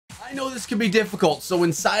I know this can be difficult, so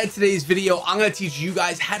inside of today's video, I'm going to teach you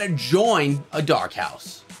guys how to join a dark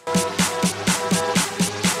house.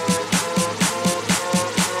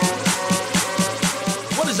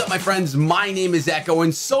 What is up, my friends? My name is Echo,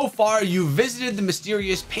 and so far you visited the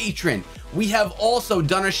mysterious patron. We have also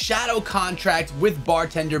done a shadow contract with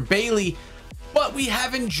bartender Bailey, but we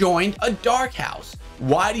haven't joined a dark house.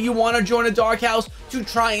 Why do you want to join a dark house? To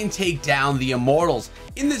try and take down the immortals.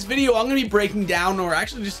 In this video, I'm going to be breaking down, or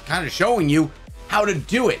actually just kind of showing you how to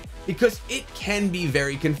do it, because it can be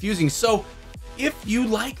very confusing. So if you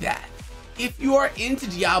like that, if you are into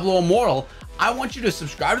Diablo Immortal, I want you to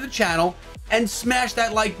subscribe to the channel and smash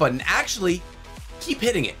that like button. Actually, keep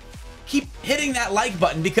hitting it. Keep hitting that like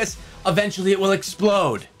button, because eventually it will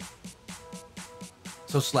explode.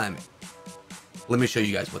 So slam it. Let me show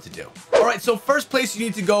you guys what to do. All right, so first place you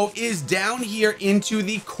need to go is down here into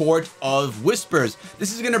the Court of Whispers.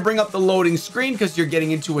 This is gonna bring up the loading screen because you're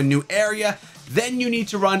getting into a new area. Then you need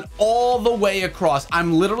to run all the way across.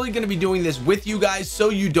 I'm literally gonna be doing this with you guys so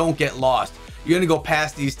you don't get lost. You're gonna go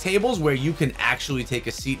past these tables where you can actually take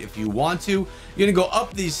a seat if you want to. You're gonna go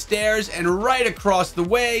up these stairs, and right across the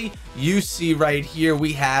way, you see right here,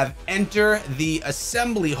 we have enter the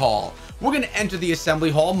assembly hall. We're gonna enter the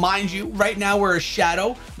assembly hall. Mind you, right now we're a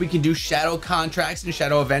shadow. We can do shadow contracts and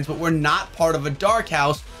shadow events, but we're not part of a dark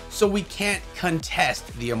house, so we can't contest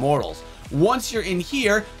the immortals. Once you're in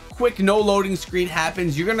here, quick no loading screen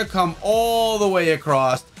happens. You're gonna come all the way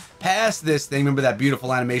across, past this thing. Remember that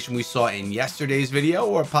beautiful animation we saw in yesterday's video,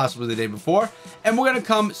 or possibly the day before? And we're gonna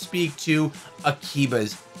come speak to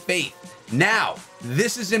Akiba's Faith. Now,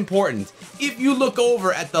 this is important. If you look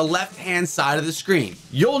over at the left-hand side of the screen,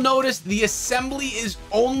 you'll notice the assembly is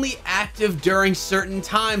only active during certain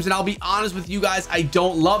times. And I'll be honest with you guys, I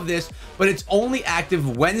don't love this, but it's only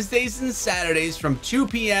active Wednesdays and Saturdays from 2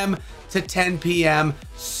 p.m. to 10 p.m.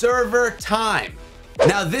 server time.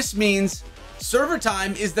 Now, this means server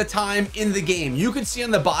time is the time in the game. You can see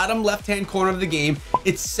on the bottom left-hand corner of the game,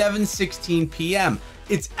 it's 7:16 p.m.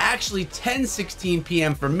 It's actually 10:16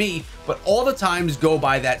 p.m. for me, but all the times go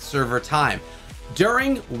by that server time.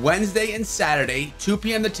 During Wednesday and Saturday, 2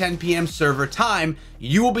 p.m. to 10 p.m. server time,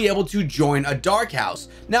 you will be able to join a dark house.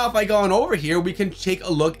 Now, if I go on over here, we can take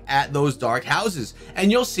a look at those dark houses,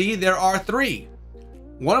 and you'll see there are 3.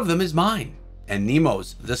 One of them is mine and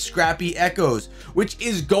Nemo's, the Scrappy Echoes, which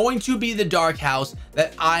is going to be the dark house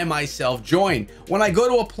that I myself join. When I go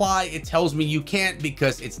to apply, it tells me you can't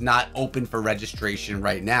because it's not open for registration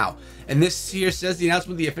right now. And this here says the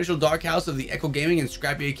announcement of the official dark house of the Echo Gaming and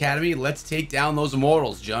Scrappy Academy. Let's take down those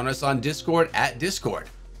immortals. Join us on Discord at Discord.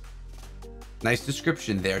 Nice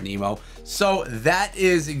description there, Nemo. So that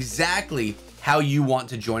is exactly how you want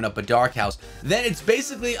to join up a dark house. Then it's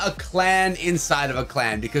basically a clan inside of a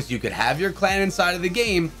clan, because you could have your clan inside of the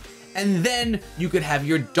game, and then you could have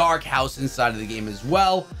your dark house inside of the game as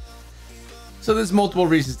well. So there's multiple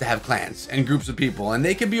reasons to have clans and groups of people, and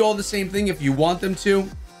they can be all the same thing if you want them to.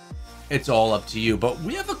 It's all up to you, but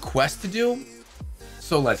we have a quest to do,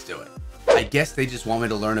 so let's do it. I guess they just want me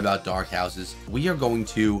to learn about dark houses. We are going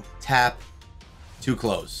to tap to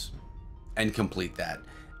close and complete that.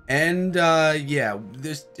 And yeah,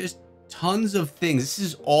 there's tons of things. This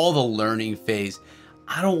is all the learning phase.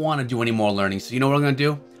 I don't want to do any more learning. So you know what I'm going to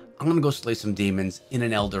do? I'm going to go slay some demons in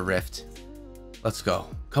an Elder Rift. Let's go.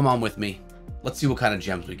 Come on with me. Let's see what kind of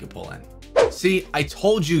gems we can pull in. See, I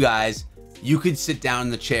told you guys you could sit down in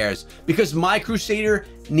the chairs because my Crusader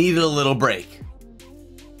needed a little break.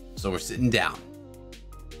 So we're sitting down.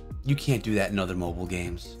 You can't do that in other mobile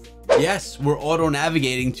games. Yes, we're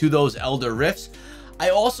auto-navigating to those Elder Rifts. I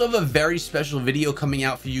also have a very special video coming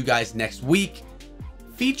out for you guys next week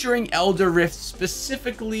featuring Elder Rifts,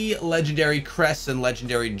 specifically Legendary Crests and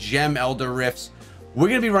Legendary Gem Elder Rifts. We're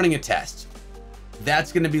going to be running a test.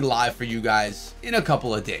 That's going to be live for you guys in a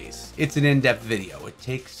couple of days. It's an in-depth video. It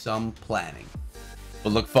takes some planning,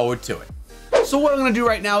 but look forward to it. So what I'm going to do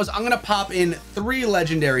right now is I'm going to pop in 3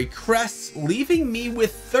 Legendary Crests, leaving me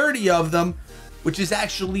with 30 of them, which is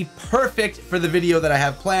actually perfect for the video that I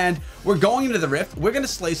have planned. We're going into the Rift, we're gonna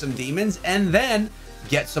slay some demons, and then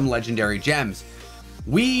get some legendary gems.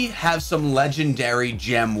 We have some legendary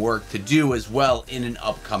gem work to do as well in an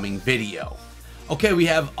upcoming video. Okay, we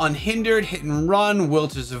have Unhindered, Hit and Run, Will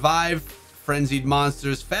to Survive, Frenzied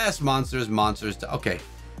Monsters, Fast Monsters, Monsters to... Okay,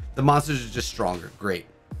 the monsters are just stronger. Great.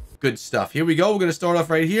 Good stuff. Here we go. We're gonna start off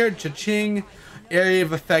right here. Cha-ching. Area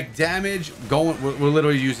of effect damage. We're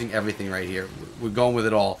literally using everything right here. We're going with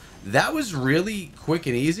it all. That was really quick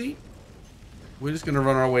and easy. We're just gonna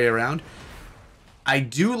run our way around. I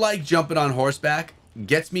do like jumping on horseback.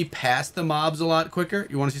 Gets me past the mobs a lot quicker.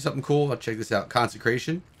 You want to see something cool? I'll check this out.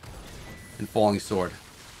 Consecration. and falling sword.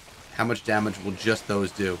 How much damage will just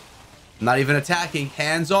those do? Not even attacking.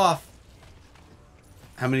 Hands off.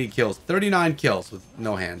 How many kills? 39 kills with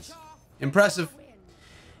no hands. Impressive.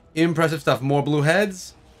 Impressive stuff. More blue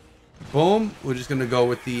heads. Boom. We're just going to go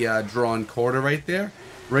with the drawn quarter right there.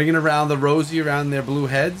 Ringing around the rosy around their blue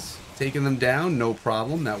heads. Taking them down. No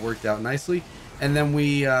problem. That worked out nicely. And then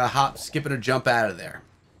we hop, skip, and a jump out of there.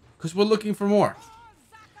 Because we're looking for more.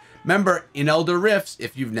 Remember, in Elder Rifts,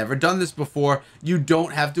 if you've never done this before, you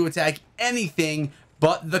don't have to attack anything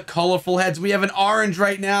but the colorful heads. We have an orange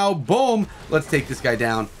right now. Boom. Let's take this guy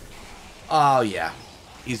down. Oh, yeah.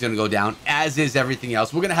 He's going to go down, as is everything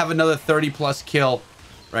else. We're going to have another 30-plus kill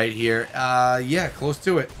right here. Yeah, close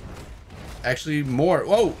to it. Actually, more.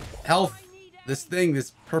 Whoa. Health. This thing,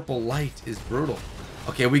 this purple light is brutal.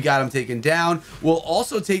 Okay, we got him taken down. We'll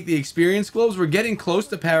also take the experience globes. We're getting close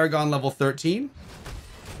to Paragon level 13.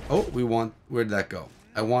 Oh, we want... Where'd that go?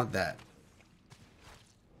 I want that.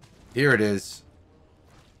 Here it is.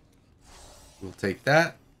 We'll take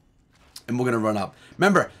that. And we're going to run up.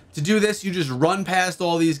 Remember, to do this, you just run past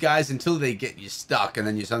all these guys until they get you stuck. And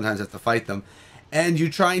then you sometimes have to fight them. And you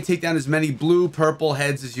try and take down as many blue, purple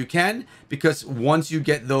heads as you can. Because once you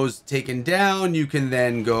get those taken down, you can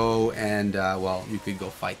then go and, well, you could go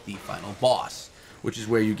fight the final boss, which is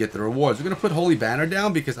where you get the rewards. We're going to put Holy Banner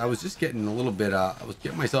down because I was just getting a little bit, I was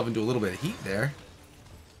getting myself into a little bit of heat there.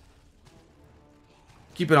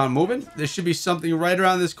 Keep it on moving. There should be something right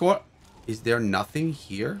around this corner. Is there nothing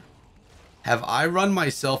here? Have I run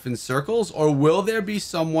myself in circles, or will there be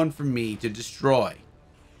someone for me to destroy?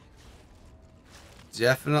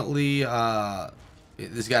 Definitely,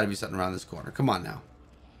 there's got to be something around this corner. Come on now.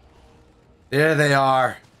 There they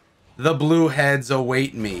are. The blue heads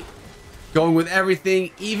await me. Going with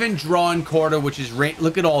everything, even drawn quarter, which is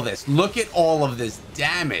look at all this. Look at all of this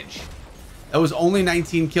damage. That was only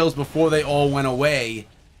 19 kills before they all went away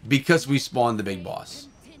because we spawned the big boss.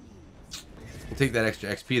 We'll take that extra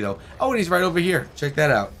XP though. Oh, and he's right over here. Check that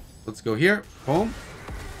out. Let's go here. Boom.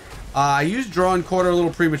 I used drawn quarter a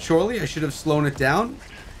little prematurely. I should have slowed it down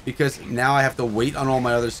because now I have to wait on all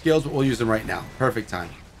my other skills, but we'll use them right now. Perfect time.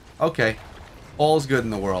 Okay. All's good in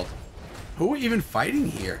the world. Who are we even fighting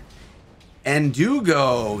here?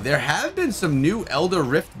 Endugo. There have been some new Elder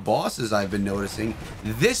Rift bosses I've been noticing.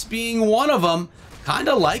 This being one of them. Kind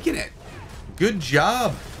of liking it. Good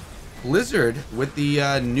job, Blizzard, with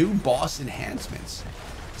the new boss enhancements.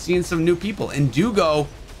 Seeing some new people. Endugo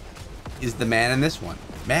is the man in this one.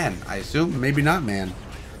 Man, I assume. Maybe not man.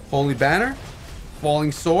 Holy Banner.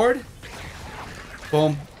 Falling Sword.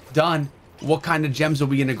 Boom. Done. What kind of gems are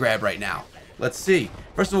we going to grab right now? Let's see.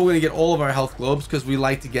 First of all, we're going to get all of our health globes because we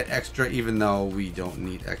like to get extra even though we don't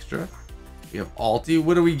need extra. We have Alti.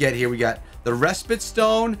 What do we get here? We got the Respite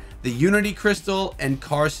Stone, the Unity Crystal, and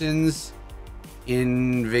Carson's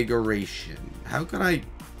Invigoration. How can I...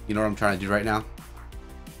 You know what I'm trying to do right now?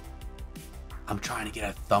 I'm trying to get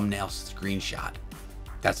a thumbnail screenshot.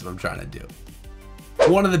 That's what I'm trying to do.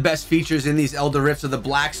 One of the best features in these Elder Rifts are the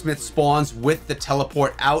blacksmith spawns with the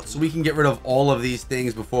teleport out, so we can get rid of all of these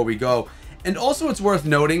things before we go. And also it's worth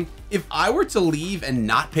noting, if I were to leave and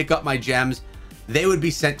not pick up my gems, they would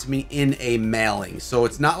be sent to me in a mailing. So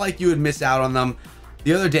it's not like you would miss out on them.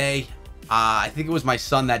 The other day, I think it was my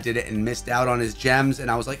son that did it and missed out on his gems. And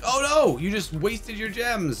I was like, oh no, you just wasted your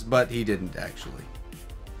gems. But he didn't actually.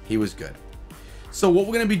 He was good. So what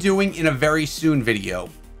we're going to be doing in a very soon video,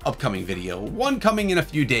 upcoming video, one coming in a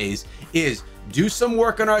few days, is do some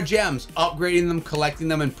work on our gems, upgrading them, collecting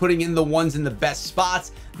them, and putting in the ones in the best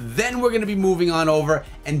spots. Then we're going to be moving on over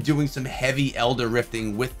and doing some heavy Elder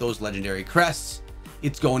Rifting with those legendary crests.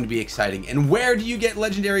 It's going to be exciting. And where do you get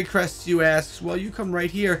legendary crests, you ask? Well, you come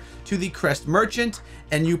right here to the Crest Merchant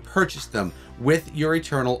and you purchase them with your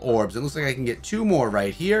Eternal Orbs. It looks like I can get 2 more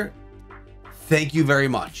right here. Thank you very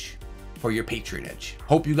much for your patronage.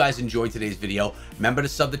 Hope you guys enjoyed today's video. Remember to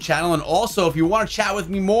sub the channel, and also if you want to chat with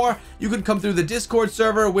me more, you can come through the Discord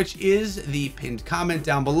server, which is the pinned comment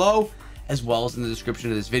down below, as well as in the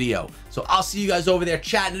description of this video. So I'll see you guys over there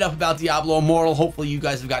chatting it up about Diablo Immortal. Hopefully you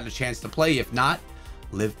guys have gotten a chance to play. If not,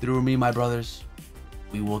 live through me, my brothers.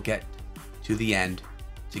 We will get to the end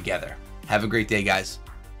together. Have a great day, guys,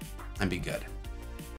 and be good.